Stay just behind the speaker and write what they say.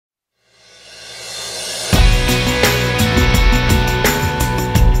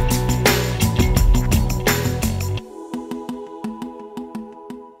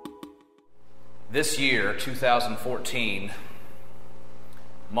This year, 2014,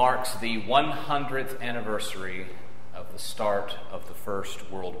 marks the 100th anniversary of the start of the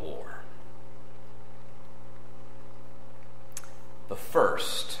First World War. The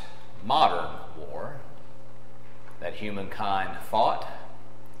first modern war that humankind fought,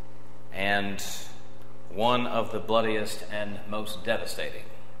 and one of the bloodiest and most devastating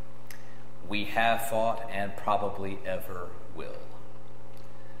we have fought and probably ever will.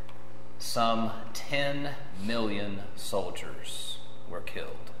 Some 10 million soldiers were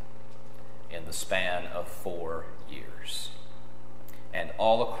killed in the span of 4 years. And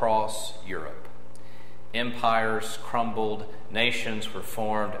all across Europe, empires crumbled, nations were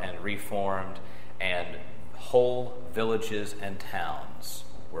formed and reformed, and whole villages and towns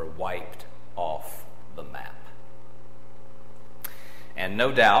were wiped off the map. And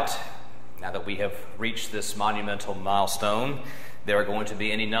no doubt, now that we have reached this monumental milestone, there are going to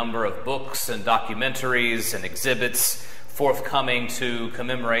be any number of books and documentaries and exhibits forthcoming to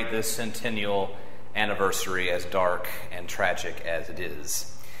commemorate this centennial anniversary, as dark and tragic as it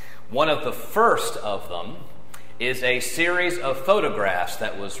is. One of the first of them is a series of photographs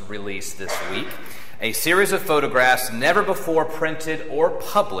that was released this week, a series of photographs never before printed or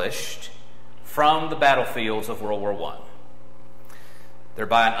published from the battlefields of World War I. They're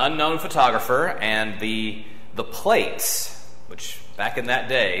by an unknown photographer, and the plates, which back in that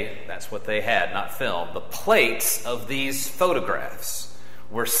day, that's what they had, not film. The plates of these photographs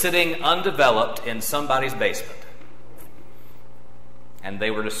were sitting undeveloped in somebody's basement. And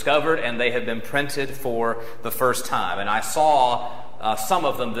they were discovered, and they had been printed for the first time. And I saw some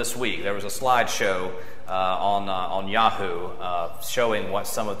of them this week. There was a slideshow on Yahoo showing what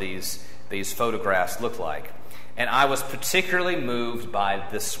some of these photographs look like. And I was particularly moved by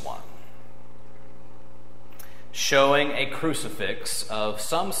this one, showing a crucifix of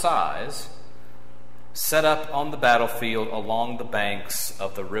some size set up on the battlefield along the banks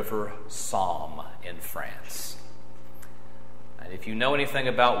of the river Somme in France. And if you know anything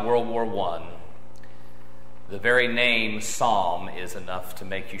about World War I, the very name Somme is enough to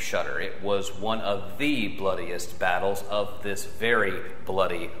make you shudder. It was one of the bloodiest battles of this very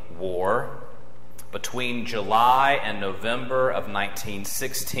bloody war. Between July and November of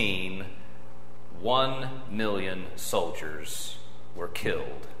 1916, 1 million soldiers were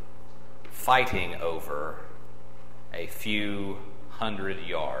killed, fighting over a few hundred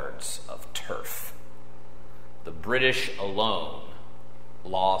yards of turf. The British alone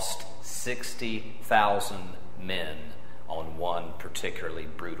lost 60,000 men on one particularly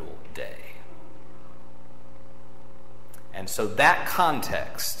brutal day. And so that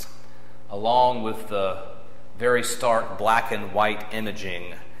context, along with the very stark black and white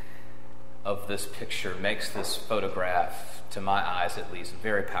imaging of this picture, makes this photograph, to my eyes at least,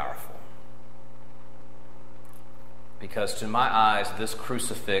 very powerful. Because to my eyes, this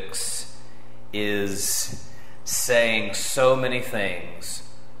crucifix is saying so many things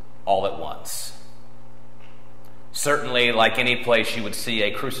all at once. Certainly, like any place you would see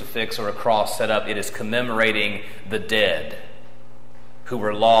a crucifix or a cross set up, it is commemorating the dead who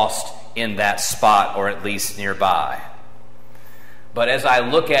were lost in that spot, or at least nearby. But as I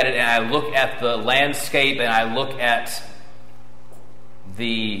look at it, and I look at the landscape, and I look at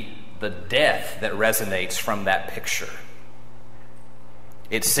the death that resonates from that picture,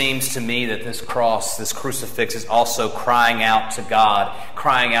 it seems to me that this cross, this crucifix, is also crying out to God,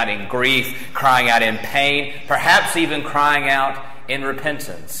 crying out in grief, crying out in pain, perhaps even crying out in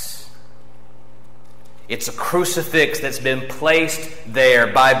repentance. It's a crucifix that's been placed there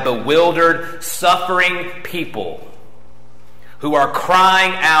by bewildered, suffering people who are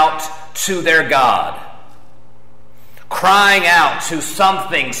crying out to their God, crying out to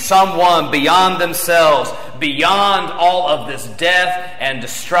something, someone beyond themselves, beyond all of this death and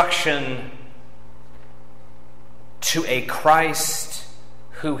destruction, to a Christ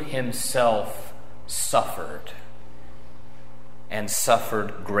who himself suffered, and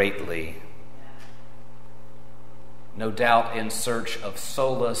suffered greatly. No doubt in search of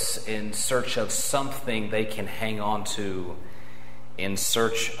solace, in search of something they can hang on to, in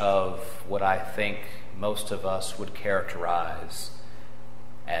search of what I think most of us would characterize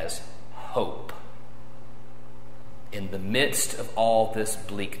as hope. In the midst of all this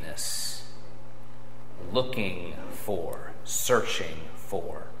bleakness, looking for, searching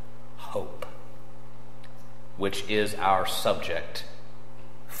for hope, which is our subject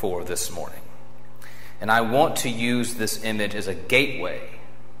for this morning. And I want to use this image as a gateway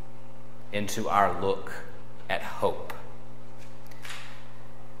into our look at hope.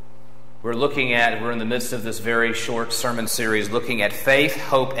 We're in the midst of this very short sermon series looking at faith,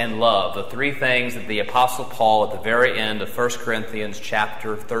 hope, and love, the three things that the Apostle Paul at the very end of 1 Corinthians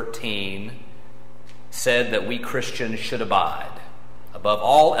chapter 13 said that we Christians should abide. Above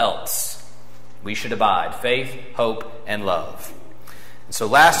all else, we should abide. Faith, hope, and love. And so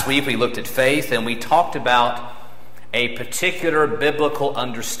last week we looked at faith and we talked about a particular biblical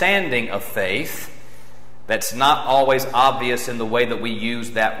understanding of faith that's not always obvious in the way that we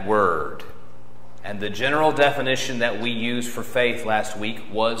use that word. And the general definition that we used for faith last week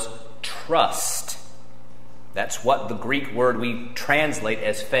was trust. That's what the Greek word we translate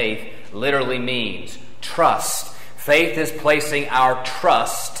as faith literally means. Trust. Faith is placing our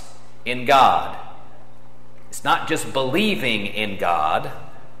trust in God. It's not just believing in God.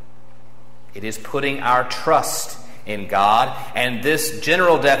 It is putting our trust in God. And this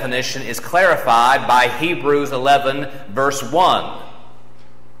general definition is clarified by Hebrews 11, verse 1,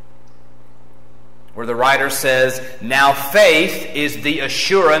 where the writer says, "Now faith is the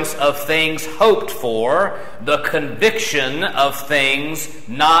assurance of things hoped for, the conviction of things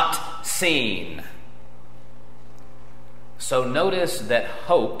not seen." So notice that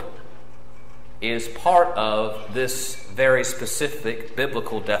hope is part of this very specific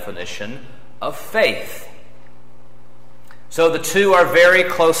biblical definition of faith. So the two are very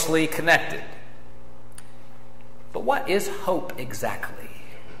closely connected. But what is hope exactly?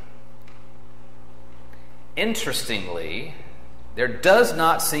 Interestingly, there does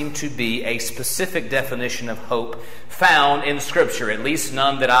not seem to be a specific definition of hope found in Scripture, at least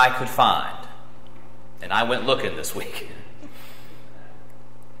none that I could find. And I went looking this week.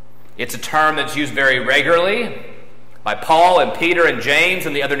 It's a term that's used very regularly by Paul and Peter and James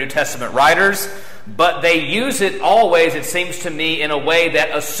and the other New Testament writers, but they use it always, it seems to me, in a way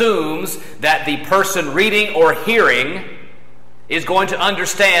that assumes that the person reading or hearing is going to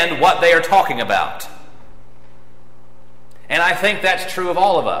understand what they are talking about. And I think that's true of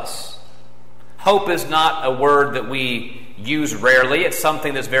all of us. Hope is not a word that we use rarely. It's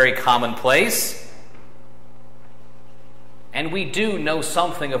something that's very commonplace. And we do know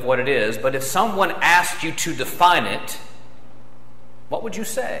something of what it is, but if someone asked you to define it, what would you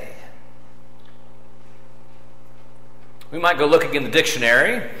say? We might go looking in the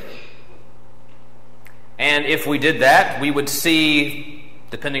dictionary, and if we did that, we would see,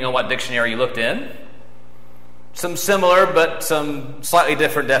 depending on what dictionary you looked in, some similar but some slightly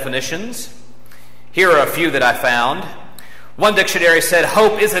different definitions. Here are a few that I found. One dictionary said,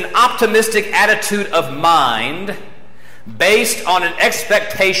 "Hope is an optimistic attitude of mind based on an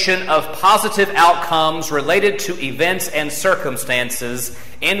expectation of positive outcomes related to events and circumstances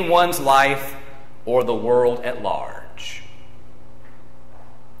in one's life or the world at large."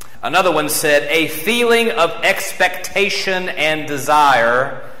 Another one said, "A feeling of expectation and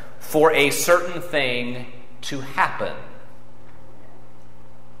desire for a certain thing to happen."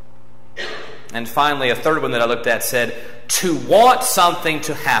 And finally, a third one that I looked at said, "To want something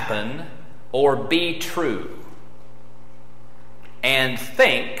to happen or be true, and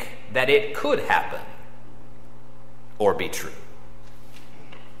think that it could happen or be true."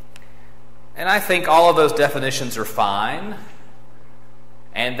 And I think all of those definitions are fine,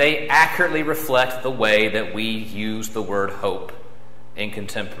 and they accurately reflect the way that we use the word hope in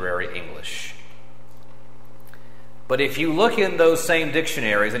contemporary English. But if you look in those same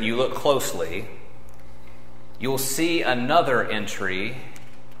dictionaries and you look closely, you'll see another entry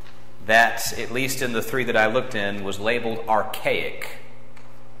that, at least in the three that I looked in, was labeled archaic.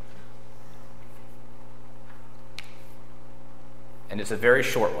 And it's a very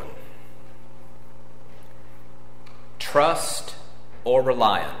short one. Trust or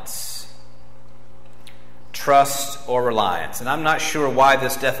reliance. Trust or reliance. And I'm not sure why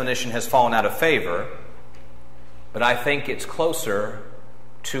this definition has fallen out of favor, but I think it's closer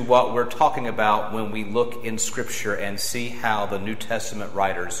to what we're talking about when we look in Scripture and see how the New Testament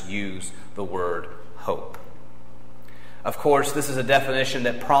writers use the word hope. Of course, this is a definition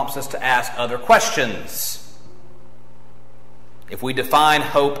that prompts us to ask other questions. If we define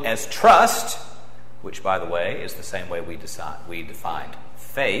hope as trust, which, by the way, is the same way we defined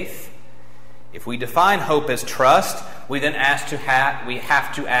faith, if we define hope as trust, we then have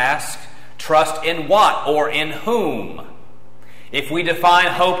to ask, trust in what or in whom? If we define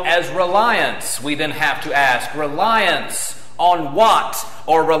hope as reliance, we then have to ask, reliance on what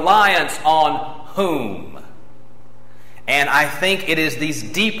or reliance on whom? And I think it is these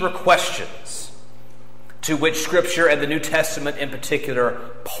deeper questions to which Scripture and the New Testament in particular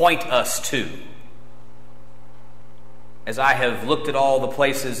point us to. As I have looked at all the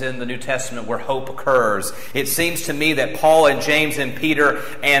places in the New Testament where hope occurs, it seems to me that Paul and James and Peter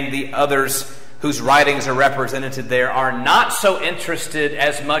and the others whose writings are represented there are not so interested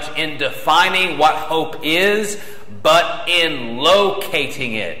as much in defining what hope is, but in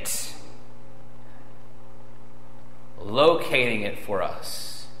locating it. Locating it for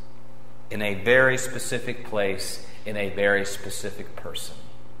us in a very specific place, in a very specific person.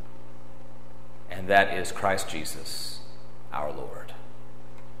 And that is Christ Jesus, our Lord.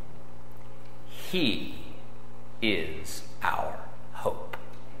 He is our hope.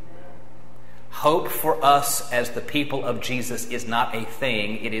 Hope for us as the people of Jesus is not a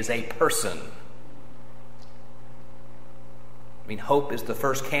thing, it is a person. I mean, hope is the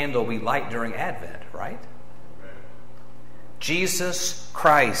first candle we light during Advent, right? Jesus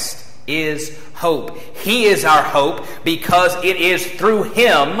Christ is hope. He is our hope because it is through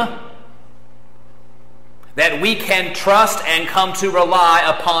Him that we can trust and come to rely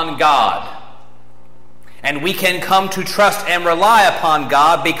upon God. And we can come to trust and rely upon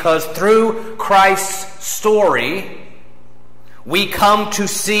God because through Christ's story, we come to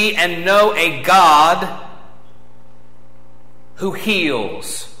see and know a God who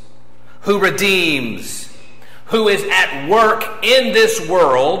heals, who redeems, who is at work in this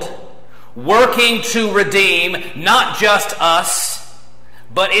world, working to redeem not just us,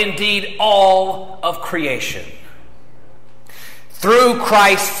 but indeed all of creation. Through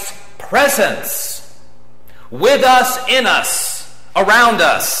Christ's presence, with us, in us, around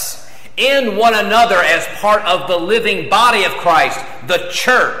us, in one another as part of the living body of Christ, the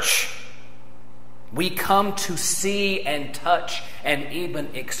church, we come to see and touch and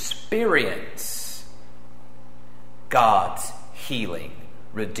even experience God's healing,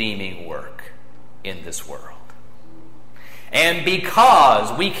 redeeming work in this world. And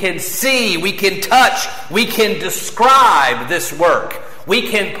because we can see, we can touch, we can describe this work, we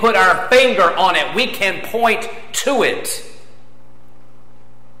can put our finger on it, we can point to it,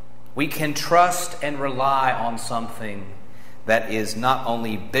 we can trust and rely on something that is not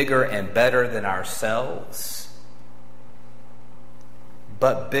only bigger and better than ourselves,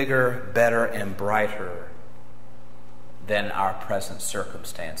 but bigger, better, and brighter than our present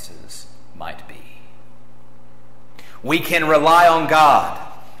circumstances might be. We can rely on God,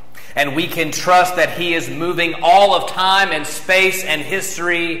 and we can trust that He is moving all of time and space and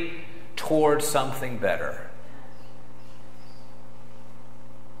history towards something better.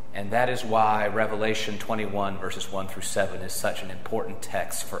 And that is why Revelation 21 verses 1 through 7 is such an important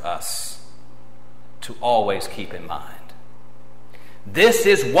text for us to always keep in mind. This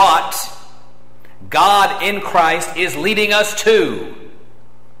is what God in Christ is leading us to.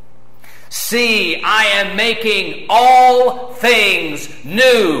 See, I am making all things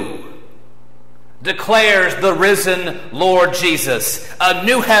new, declares the risen Lord Jesus. A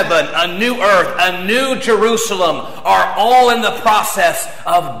new heaven, a new earth, a new Jerusalem are all in the process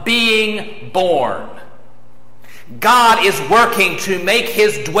of being born. God is working to make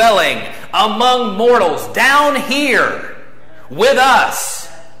His dwelling among mortals down here with us.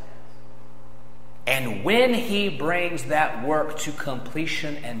 And when He brings that work to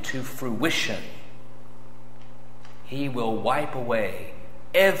completion and to fruition, He will wipe away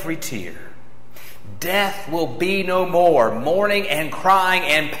every tear. Death will be no more. Mourning and crying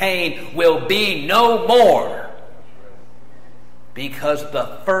and pain will be no more. Because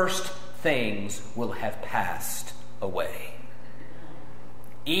the first things will have passed away.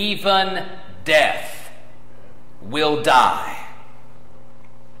 Even death will die.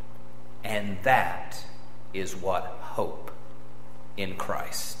 And that is what hope in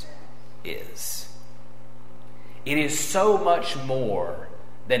Christ is. It is so much more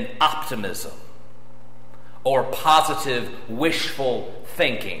than optimism or positive wishful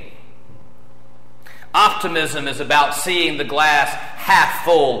thinking. Optimism is about seeing the glass half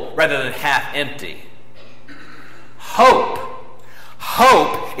full rather than half empty. Hope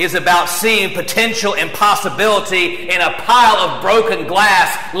is about seeing potential and possibility in a pile of broken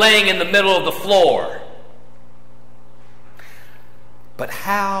glass laying in the middle of the floor. But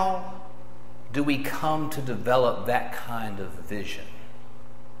how do we come to develop that kind of vision?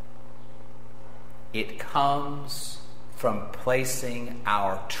 It comes from placing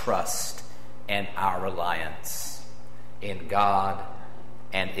our trust and our reliance in God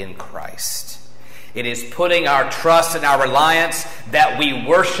and in Christ. It is putting our trust and our reliance that we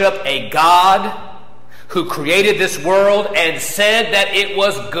worship a God who created this world and said that it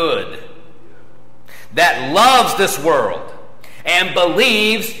was good, that loves this world and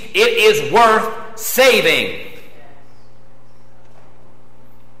believes it is worth saving.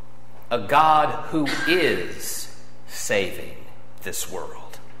 A God who is saving this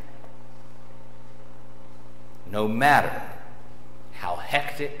world. No matter how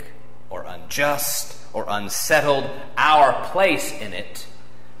hectic or unjust or unsettled our place in it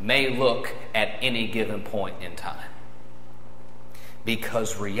may look at any given point in time.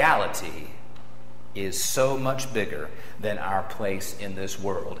 Because reality is so much bigger than our place in this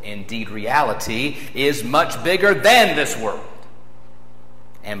world. Indeed, reality is much bigger than this world.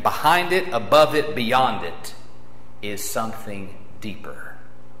 And behind it, above it, beyond it, is something deeper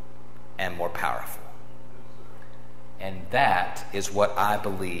and more powerful. And that is what I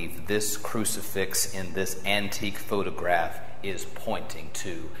believe this crucifix in this antique photograph is pointing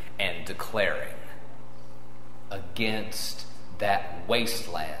to and declaring against that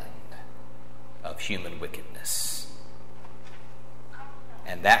wasteland of human wickedness.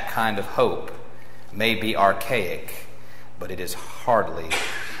 And that kind of hope may be archaic, but it is hardly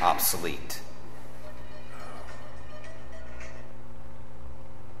obsolete.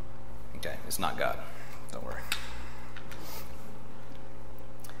 Okay, it's not God. Don't worry.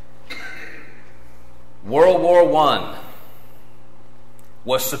 World War I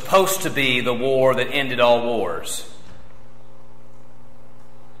was supposed to be the war that ended all wars.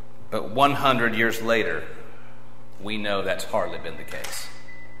 But 100 years later, we know that's hardly been the case.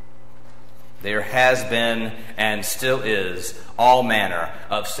 There has been and still is all manner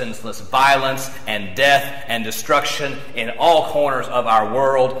of senseless violence and death and destruction in all corners of our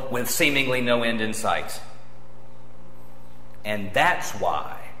world with seemingly no end in sight. And that's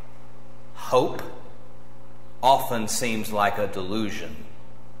why hope often seems like a delusion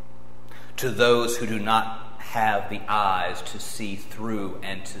to those who do not have the eyes to see through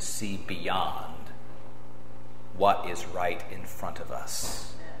and to see beyond what is right in front of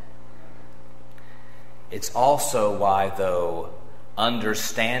us. It's also why, though,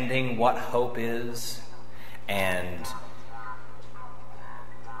 understanding what hope is and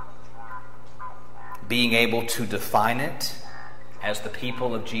being able to define it as the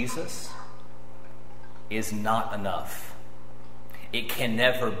people of Jesus is not enough. It can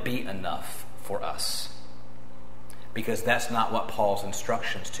never be enough for us, because that's not what Paul's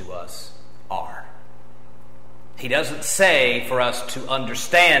instructions to us are. He doesn't say for us to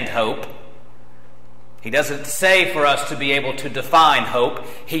understand hope. He doesn't say for us to be able to define hope.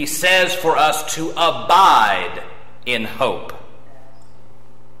 He says for us to abide in hope.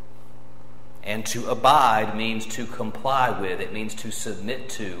 And to abide means to comply with. It means to submit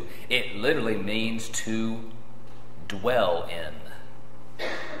to. It literally means to dwell in.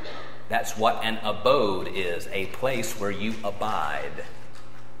 That's what an abode is, a place where you abide.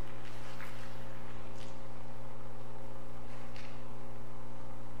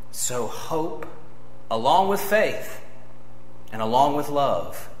 So hope, along with faith and along with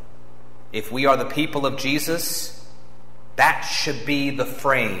love, if we are the people of Jesus, that should be the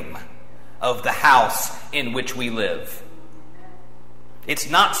frame of the house in which we live. It's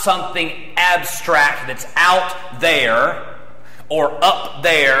not something abstract that's out there or up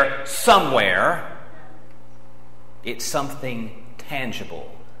there somewhere. It's something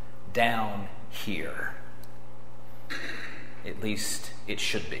tangible down here. At least it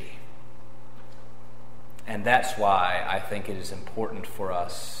should be. And that's why I think it is important for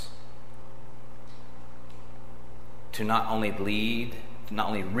us to not only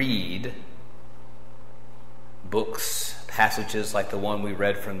read books, passages like the one we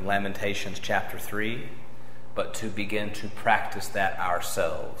read from Lamentations chapter 3, but to begin to practice that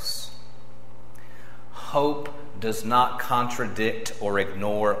ourselves. Hope does not contradict or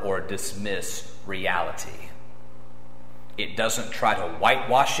ignore or dismiss reality. It doesn't try to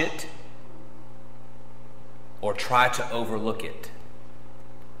whitewash it or try to overlook it.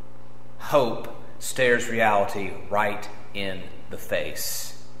 Hope stares reality right in the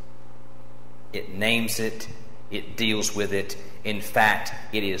face. It names it. It deals with it. In fact,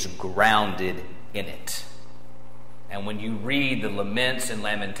 it is grounded in it. And when you read the laments and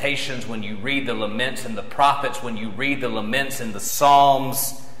Lamentations, when you read the laments in the prophets, when you read the laments in the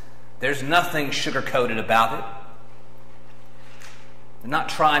Psalms, there's nothing sugar-coated about it. They're not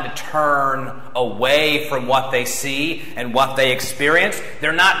trying to turn away from what they see and what they experience.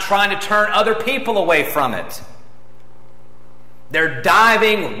 They're not trying to turn other people away from it. They're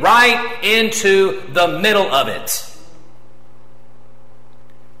diving right into the middle of it.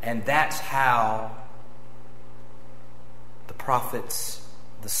 And that's how the prophets,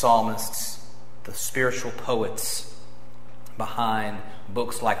 the psalmists, the spiritual poets behind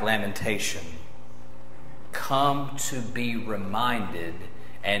books like Lamentation come to be reminded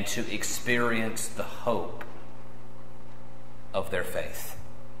and to experience the hope of their faith.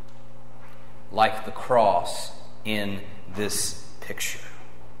 Like the cross in this picture.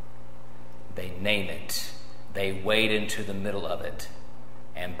 They name it. They wade into the middle of it.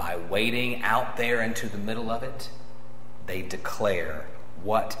 And by wading out there into the middle of it, they declare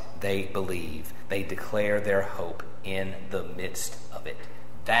what they believe. They declare their hope in the midst of it.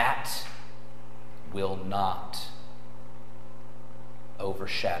 That will not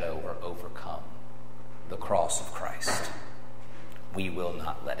overshadow or overcome the cross of Christ. We will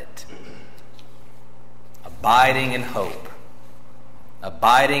not let it. Abiding in hope.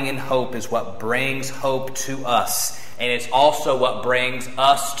 Abiding in hope is what brings hope to us. And it's also what brings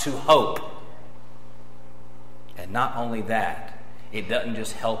us to hope. And not only that, it doesn't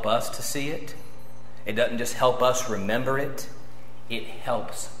just help us to see it. It doesn't just help us remember it. It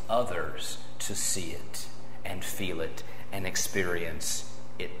helps others to see it and feel it and experience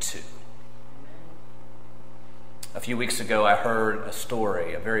it too. A few weeks ago, I heard a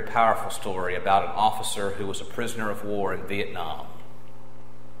story, a very powerful story, about an officer who was a prisoner of war in Vietnam.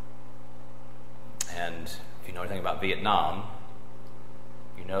 And if you know anything about Vietnam,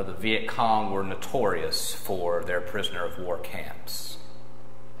 you know the Viet Cong were notorious for their prisoner of war camps.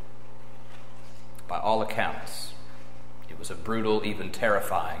 By all accounts, it was a brutal, even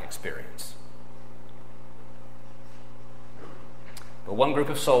terrifying experience. But one group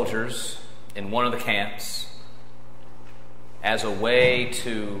of soldiers in one of the camps, as a way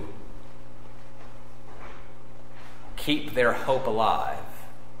to keep their hope alive,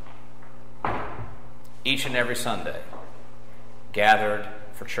 each and every Sunday gathered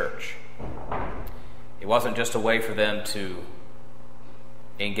for church. It wasn't just a way for them to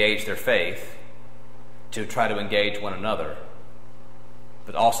engage their faith, to try to engage one another,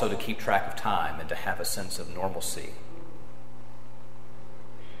 but also to keep track of time and to have a sense of normalcy.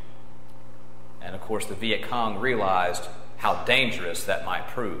 And of course, the Viet Cong realized how dangerous that might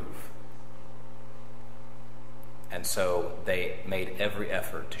prove. And so they made every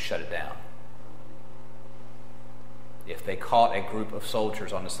effort to shut it down. If they caught a group of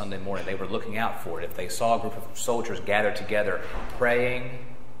soldiers on a Sunday morning, they were looking out for it. If they saw a group of soldiers gathered together, praying,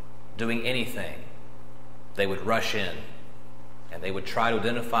 doing anything, they would rush in and they would try to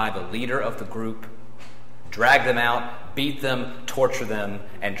identify the leader of the group, drag them out, beat them, torture them,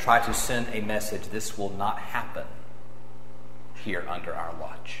 and try to send a message: this will not happen here under our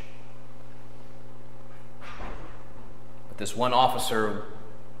watch. But this one officer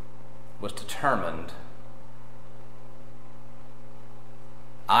was determined,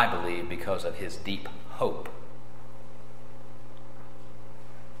 I believe, because of his deep hope,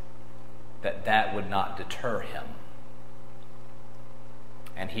 that would not deter him.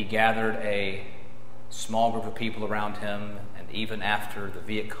 And he gathered a small group of people around him, and even after the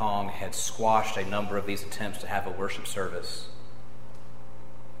Viet Cong had squashed a number of these attempts to have a worship service,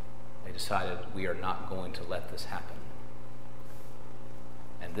 they decided, we are not going to let this happen.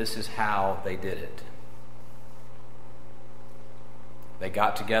 And this is how they did it. They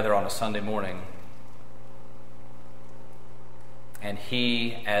got together on a Sunday morning, and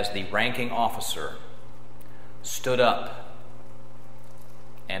he, as the ranking officer, stood up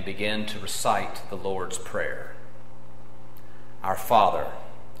and began to recite the Lord's Prayer. Our Father,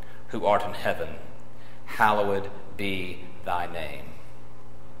 who art in heaven, hallowed be thy name.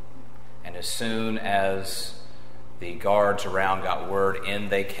 And as soon as the guards around got word, in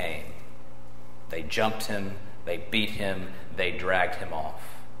they came. They jumped him, they beat him, they dragged him off.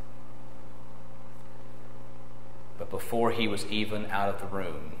 But before he was even out of the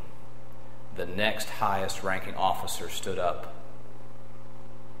room, the next highest ranking officer stood up.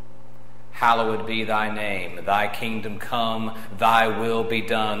 Hallowed be thy name, thy kingdom come, thy will be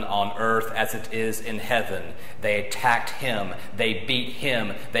done on earth as it is in heaven. They attacked him, they beat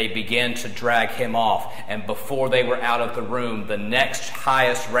him, they began to drag him off. And before they were out of the room, the next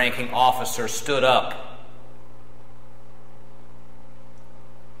highest ranking officer stood up.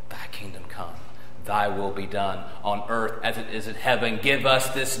 Thy kingdom come, thy will be done on earth as it is in heaven. Give us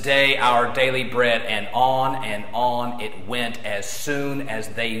this day our daily bread. And on it went. As soon as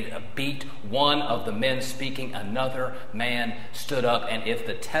they beat one of the men speaking, another man stood up. And if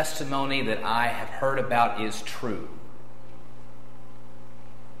the testimony that I have heard about is true,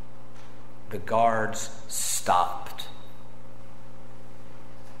 the guards stopped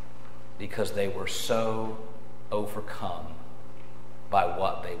because they were so overcome by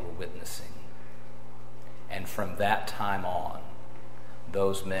what they were witnessing. And from that time on,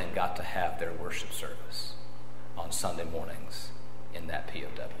 those men got to have their worship service on Sunday mornings in that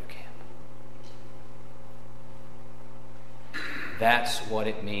POW camp. That's what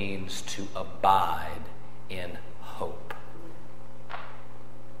it means to abide in hope.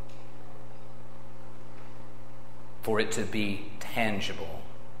 for it to be tangible,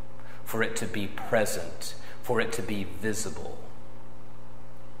 for it to be present, for it to be visible,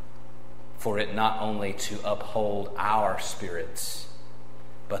 for it not only to uphold our spirits,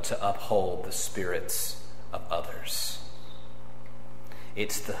 but to uphold the spirits of others.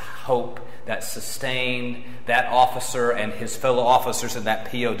 It's the hope that sustained that officer and his fellow officers in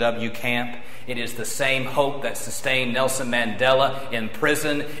that POW camp. It is the same hope that sustained Nelson Mandela in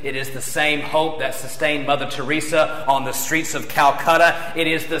prison. It is the same hope that sustained Mother Teresa on the streets of Calcutta. It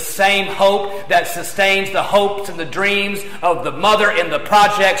is the same hope that sustains the hopes and the dreams of the mother in the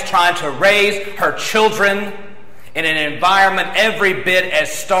projects trying to raise her children in an environment every bit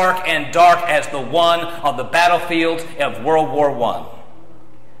as stark and dark as the one on the battlefield of World War I.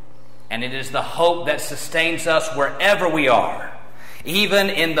 And it is the hope that sustains us wherever we are, even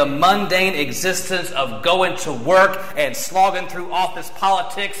in the mundane existence of going to work and slogging through office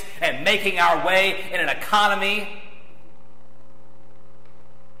politics and making our way in an economy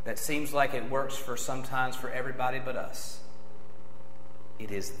that seems like it works for sometimes for everybody but us.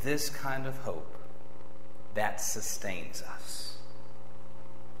 It is this kind of hope that sustains us.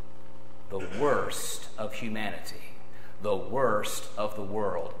 The worst of humanity, the worst of the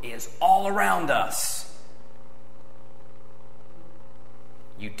world, is all around us.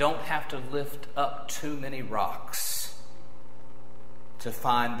 You don't have to lift up too many rocks to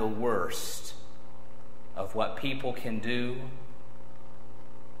find the worst of what people can do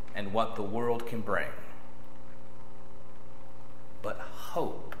and what the world can bring. But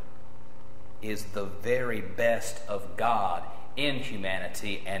hope is the very best of God in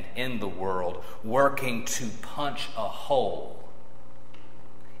humanity and in the world, working to punch a hole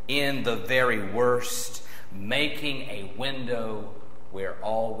in the very worst, making a window where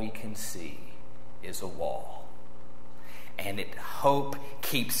all we can see is a wall. And hope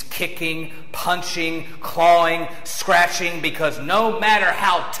keeps kicking, punching, clawing, scratching, because no matter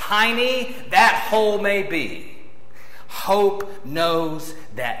how tiny that hole may be, hope knows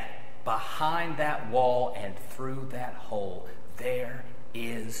that behind that wall and through that hole, there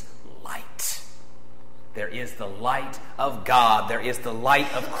is light. There is the light of God. There is the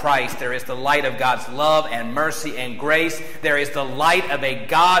light of Christ. There is the light of God's love and mercy and grace. There is the light of a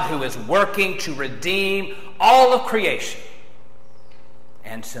God who is working to redeem all of creation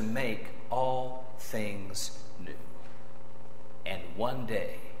and to make all things new. And one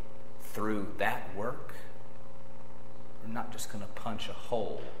day, through that work, we're not just going to punch a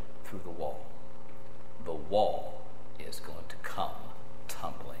hole through the wall. The wall is going to come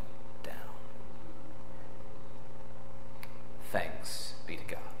tumbling down. Thanks be to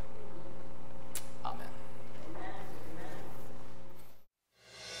God.